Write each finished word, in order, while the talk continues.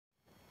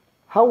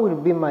How will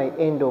be my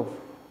end of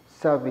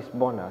service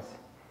bonus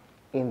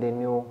in the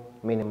new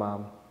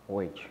minimum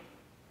wage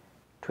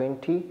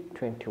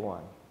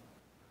 2021?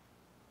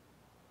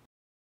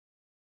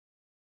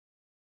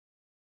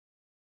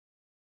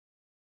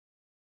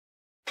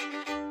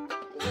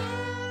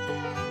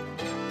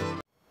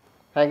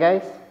 Hi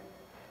guys,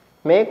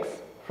 Mex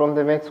from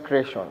the Mex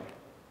Creation.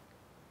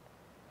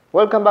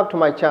 Welcome back to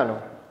my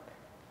channel.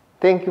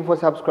 Thank you for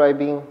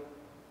subscribing.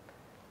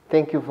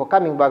 Thank you for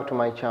coming back to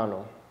my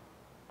channel.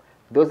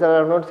 Those that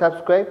are not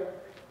subscribed,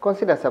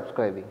 consider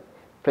subscribing.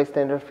 Press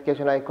the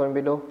notification icon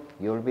below.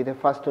 You will be the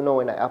first to know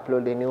when I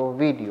upload a new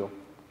video.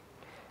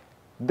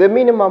 The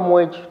minimum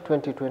wage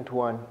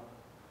 2021.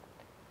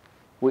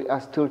 We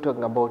are still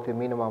talking about the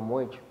minimum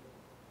wage.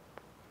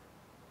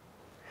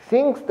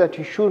 Things that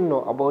you should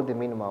know about the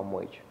minimum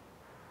wage.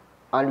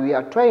 And we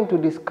are trying to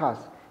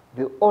discuss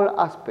the all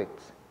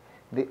aspects,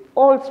 the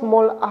all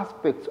small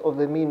aspects of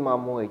the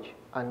minimum wage.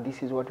 And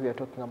this is what we are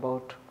talking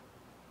about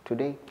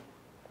today.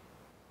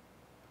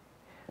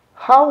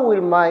 How will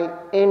my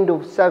end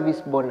of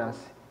service bonus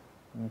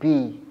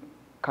be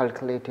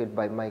calculated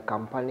by my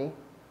company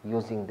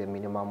using the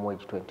minimum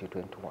wage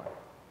 2021?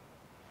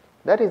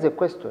 That is a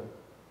question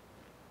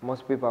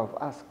most people have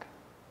asked.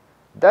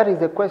 That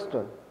is a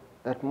question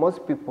that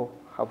most people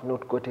have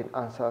not gotten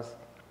answers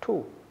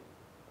to.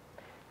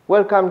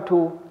 Welcome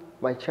to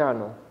my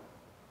channel.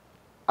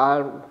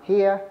 I'm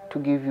here to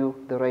give you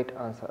the right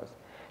answers.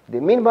 The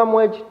minimum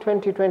wage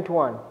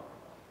 2021,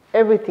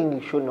 everything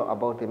you should know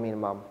about the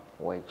minimum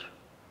wage.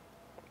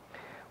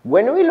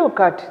 When we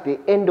look at the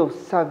end of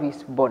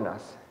service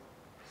bonus,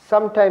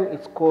 sometimes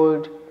it's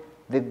called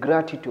the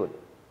gratuity.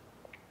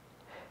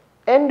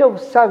 End of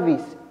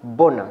service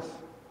bonus,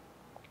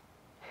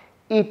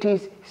 it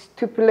is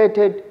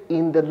stipulated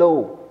in the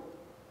law.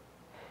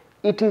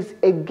 It is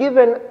a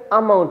given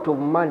amount of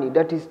money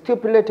that is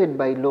stipulated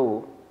by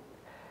law.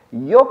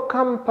 Your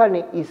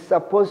company is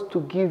supposed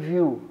to give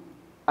you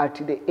at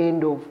the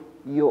end of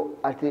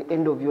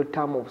your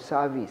term of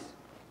service.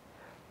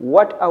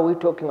 What are we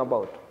talking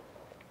about?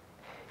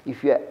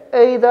 If you are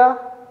either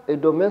a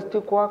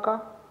domestic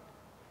worker,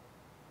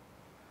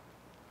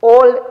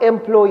 all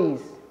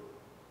employees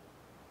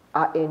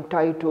are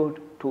entitled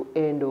to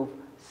end of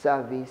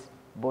service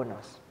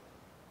bonus.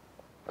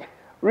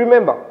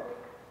 Remember,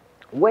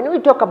 when we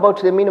talk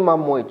about the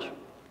minimum wage,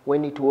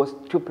 when it was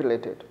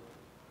stipulated,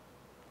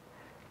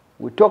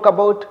 we talk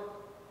about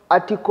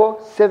Article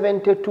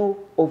 72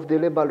 of the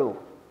Labor Law.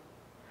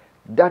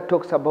 That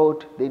talks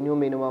about the new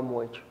minimum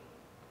wage.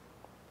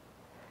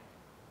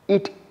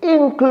 It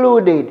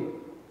included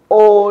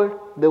all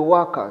the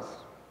workers,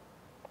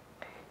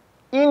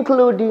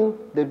 including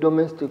the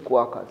domestic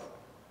workers.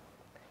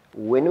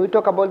 When we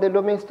talk about the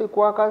domestic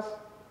workers,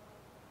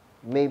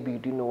 maybe you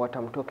do know what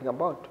I'm talking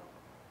about.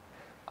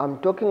 I'm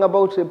talking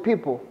about the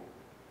people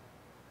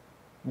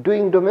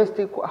doing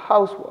domestic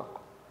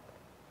housework,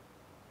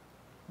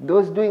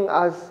 those doing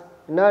as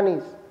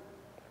nannies,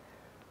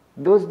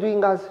 those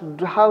doing as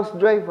house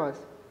drivers.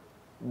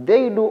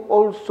 They do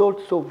all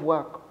sorts of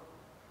work.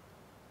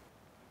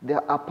 They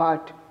are a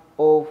part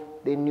of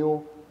the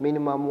new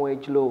minimum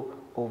wage law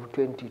of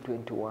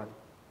 2021.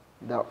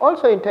 They are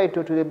also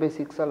entitled to the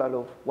basic salary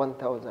of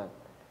 1,000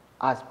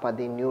 as per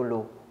the new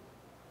law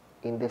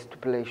in the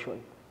stipulation.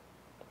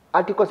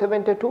 Article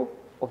 72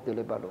 of the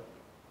Labor Law.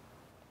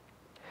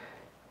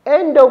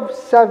 End of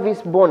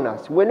service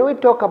bonus. When we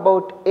talk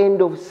about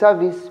end of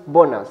service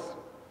bonus,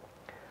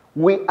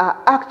 we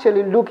are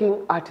actually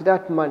looking at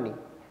that money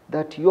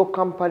that your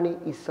company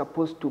is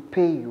supposed to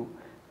pay you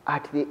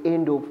at the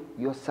end of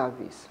your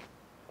service.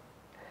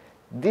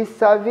 This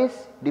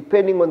service,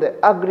 depending on the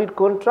agreed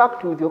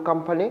contract with your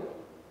company,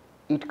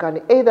 it can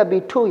either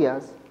be 2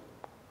 years,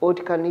 or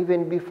it can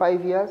even be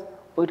 5 years,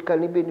 or it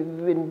can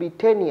even be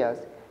 10 years,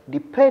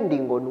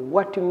 depending on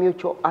what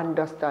mutual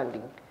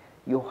understanding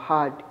you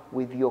had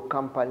with your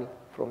company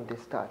from the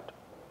start.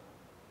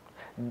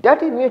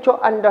 That mutual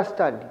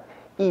understanding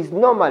is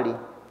normally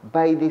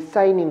by the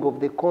signing of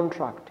the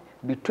contract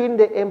between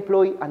the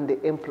employee and the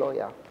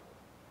employer.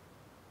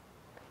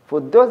 For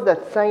those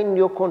that sign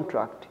your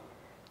contract,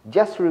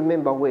 just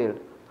remember well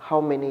how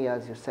many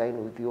years you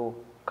sign with your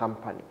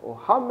company, or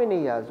how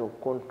many years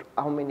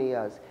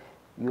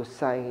you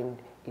signed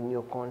in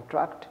your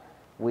contract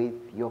with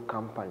your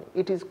company.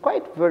 It is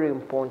quite very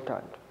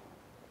important.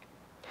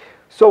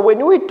 So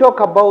when we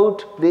talk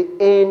about the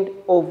end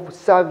of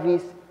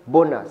service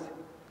bonus,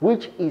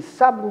 which is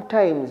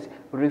sometimes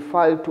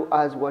referred to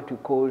as what we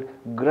call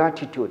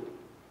gratuity.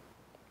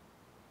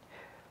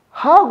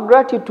 How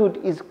gratuity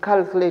is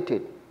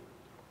calculated?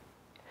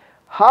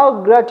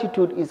 How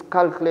gratuity is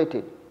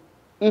calculated?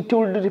 It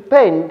will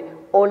depend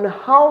on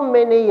how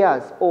many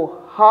years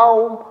or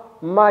how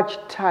much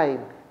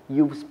time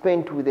you've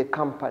spent with the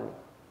company.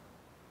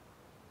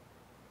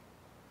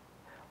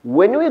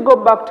 When we go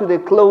back to the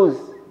clause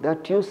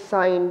that you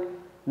signed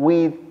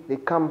with the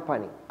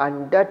company,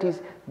 and that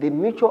is the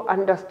mutual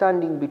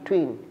understanding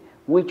between,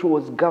 which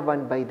was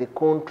governed by the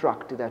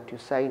contract that you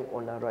signed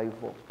on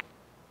arrival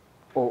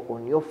or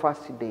on your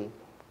first day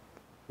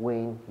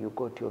when you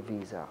got your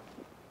visa.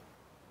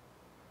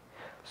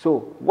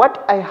 So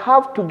what I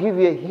have to give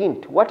you a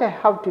hint, what I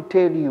have to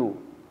tell you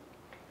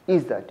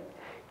is that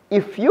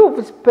if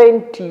you've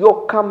spent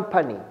your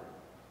company,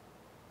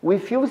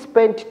 if you've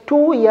spent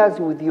 2 years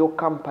with your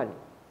company,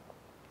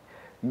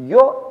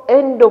 your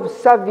end of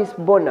service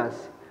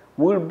bonus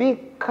will be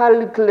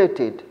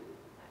calculated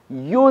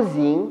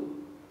using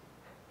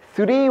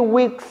 3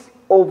 weeks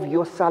of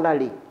your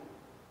salary.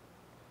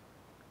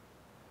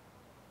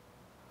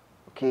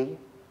 Okay?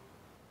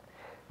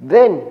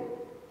 Then,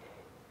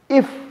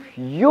 if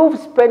you've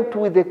spent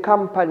with the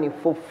company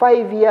for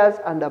 5 years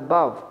and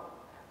above,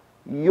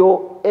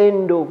 your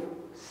end of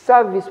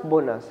service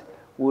bonus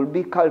will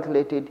be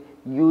calculated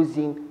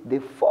using the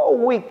 4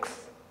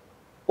 weeks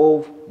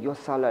of your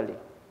salary.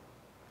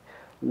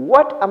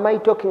 What am I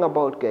talking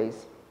about,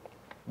 guys?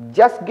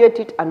 Just get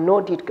it and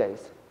note it,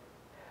 guys.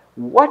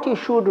 What you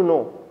should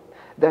know,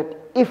 that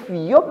if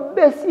your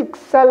basic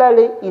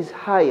salary is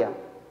higher,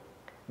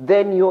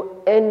 then your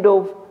end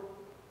of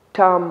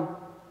term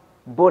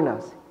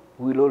bonus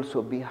will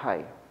also be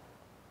higher.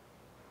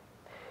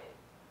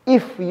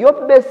 If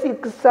your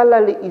basic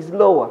salary is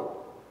lower,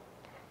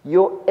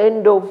 your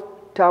end of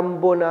term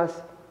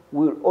bonus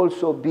will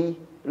also be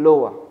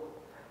lower.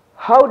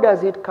 How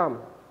does it come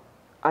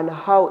and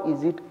how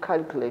is it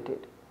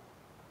calculated?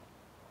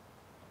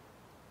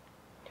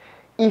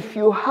 If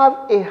you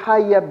have a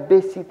higher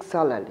basic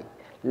salary,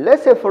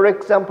 let's say for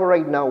example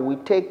right now we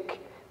take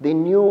the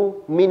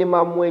new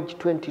minimum wage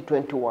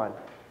 2021.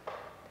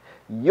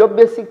 Your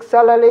basic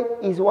salary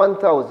is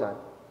 1,000.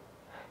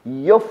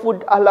 Your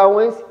food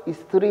allowance is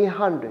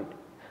 300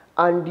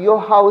 and your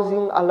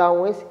housing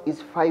allowance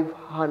is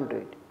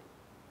 500.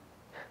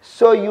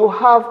 So you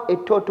have a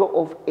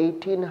total of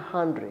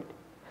 1,800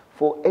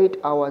 for 8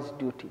 hours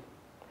duty.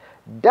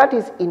 That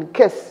is in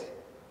case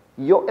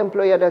your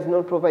employer does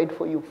not provide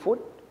for you food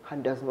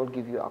and does not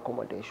give you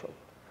accommodation.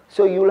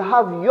 So you'll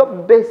have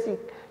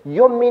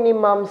your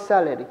minimum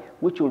salary,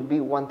 which will be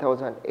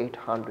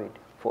 1,800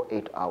 for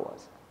 8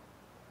 hours.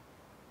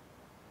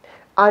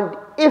 And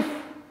if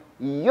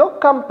your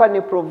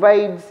company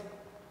provides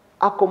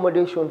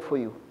accommodation for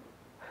you,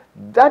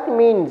 that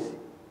means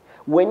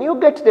when you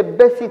get the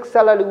basic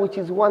salary, which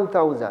is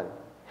 1,000,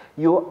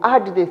 you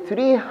add the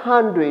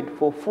 300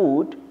 for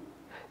food,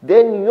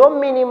 then your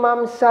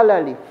minimum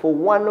salary for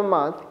 1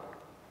 month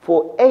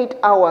for 8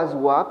 hours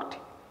worked,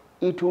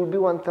 it will be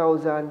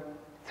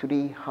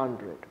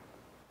 1,300.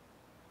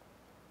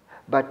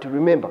 But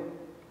remember,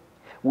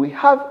 we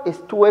have a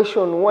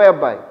situation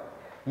whereby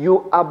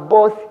you are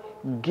both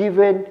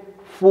given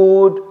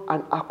food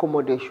and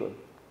accommodation.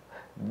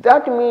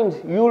 That means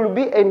you will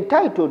be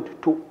entitled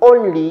to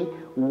only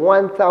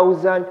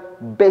 1,000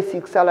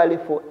 basic salary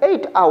for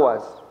 8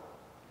 hours,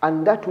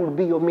 and that will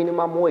be your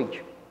minimum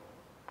wage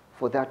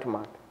for that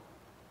month.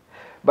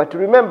 But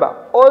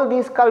remember, all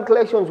these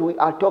calculations we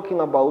are talking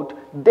about,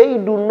 they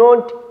do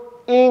not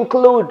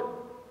include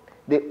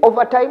the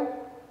overtime,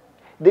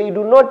 they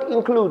do not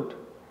include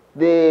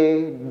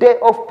the day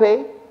of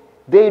pay,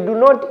 they do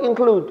not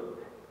include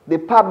the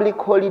public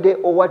holiday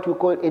or what we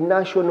call a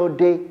national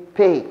day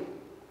pay.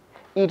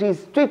 It is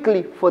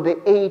strictly for the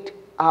 8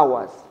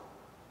 hours.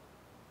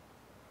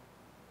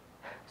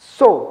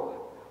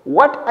 So,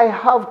 what I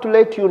have to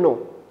let you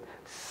know,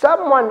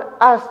 someone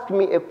asked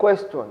me a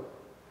question.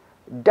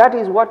 That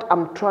is what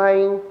I'm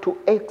trying to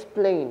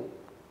explain.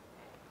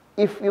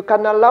 If you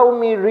can allow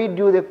me read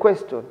you the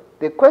question.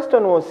 The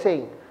question was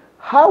saying,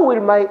 how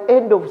will my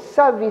end of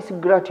service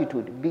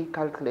gratitude be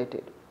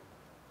calculated?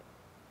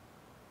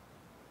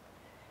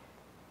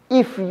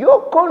 If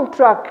your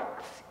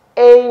contract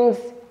ends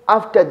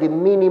after the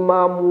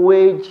minimum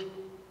wage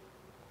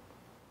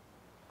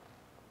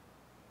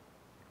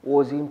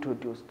was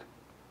introduced,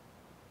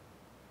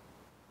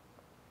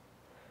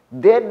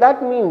 then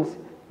that means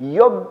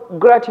your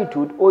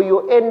gratitude or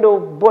your end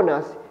of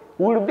bonus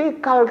will be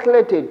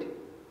calculated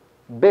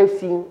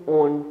basing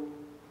on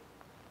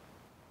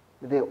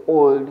the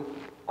old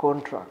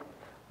contract.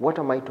 What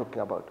am I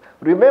talking about?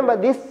 Remember,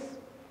 this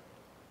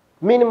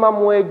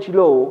minimum wage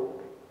law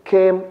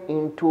came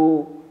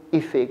into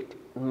effect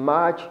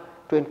March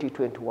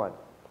 2021.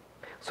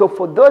 So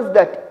for those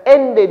that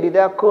ended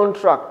their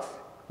contracts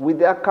with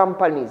their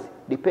companies,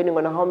 depending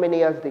on how many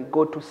years they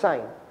go to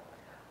sign,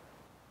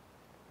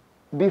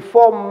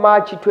 before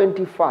March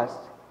 21st,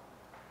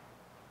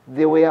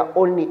 they were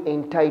only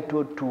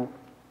entitled to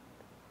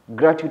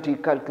gratuity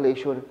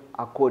calculation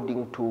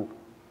according to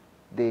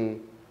the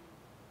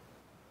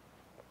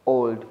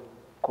old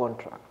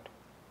contract.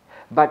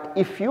 But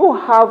if you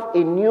have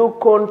a new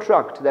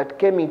contract that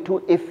came into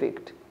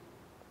effect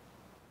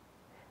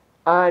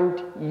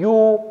and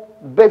your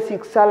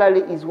basic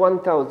salary is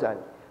 1,000,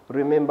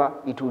 remember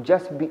it will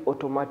just be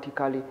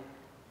automatically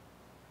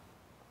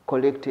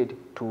collected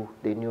to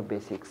the new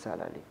basic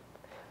salary.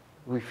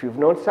 If you've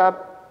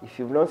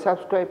not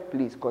subscribed,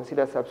 please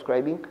consider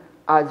subscribing.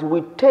 As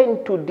we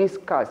tend to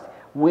discuss,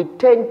 we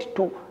tend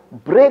to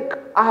break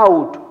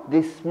out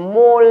the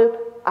small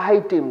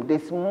item, the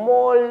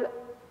small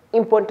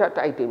important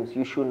items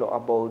you should know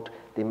about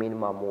the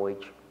minimum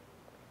wage.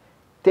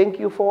 Thank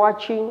you for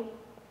watching.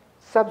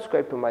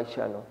 Subscribe to my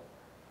channel.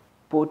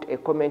 Put a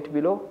comment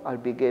below. I'll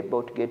be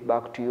able to get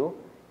back to you.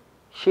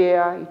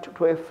 Share it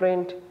to a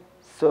friend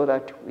so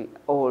that we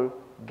all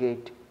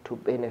get to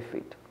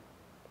benefit.